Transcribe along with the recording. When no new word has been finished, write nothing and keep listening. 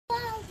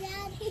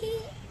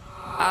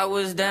I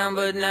was down,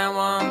 but now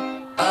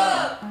I'm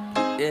up.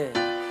 Yeah,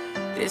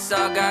 this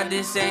all God,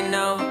 this ain't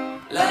no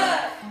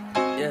luck.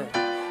 Yeah,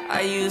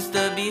 I used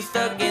to be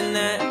stuck in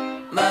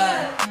that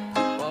mud.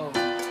 Whoa.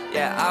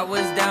 Yeah, I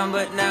was down,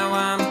 but now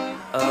I'm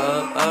up,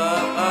 up,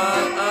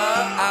 up,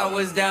 up. I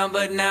was down,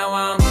 but now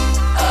I'm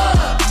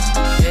up.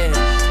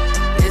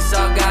 Yeah, this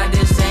all God,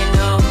 this ain't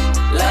no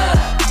luck.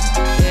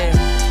 Yeah,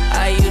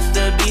 I used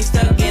to be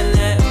stuck in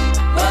that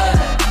mud.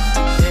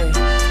 Yeah,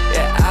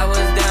 yeah, I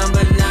was down,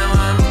 but now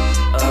I'm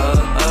up,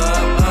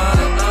 up,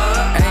 up,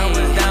 up. I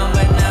was down,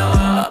 but now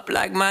I'm up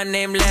like my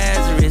name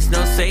Lazarus.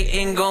 No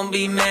Satan gon'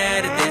 be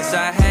mad at this.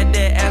 I had to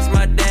ask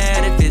my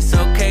dad if it's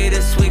okay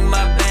to swing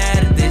my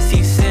bat at this.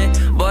 He said,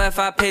 boy, if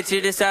I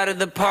picture this out of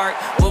the park,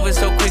 moving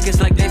so quick it's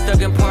like they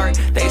stuck in park.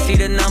 They see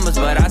the numbers,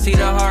 but I see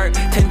the heart.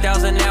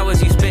 10,000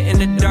 hours you spit in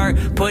the dark,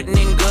 putting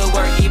in good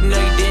work, even though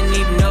you didn't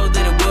even know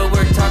that it would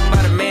work. Talking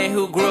about a man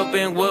who grew up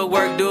in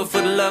woodwork, do it for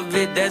the love of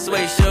it, that's the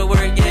way it should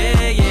work.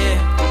 Yeah,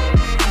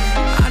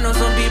 yeah. I know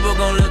some people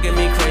gon' look at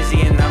me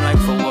crazy, and I'm like,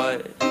 for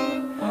what?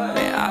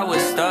 Man, I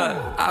was stuck,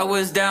 I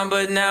was down,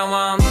 but now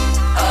I'm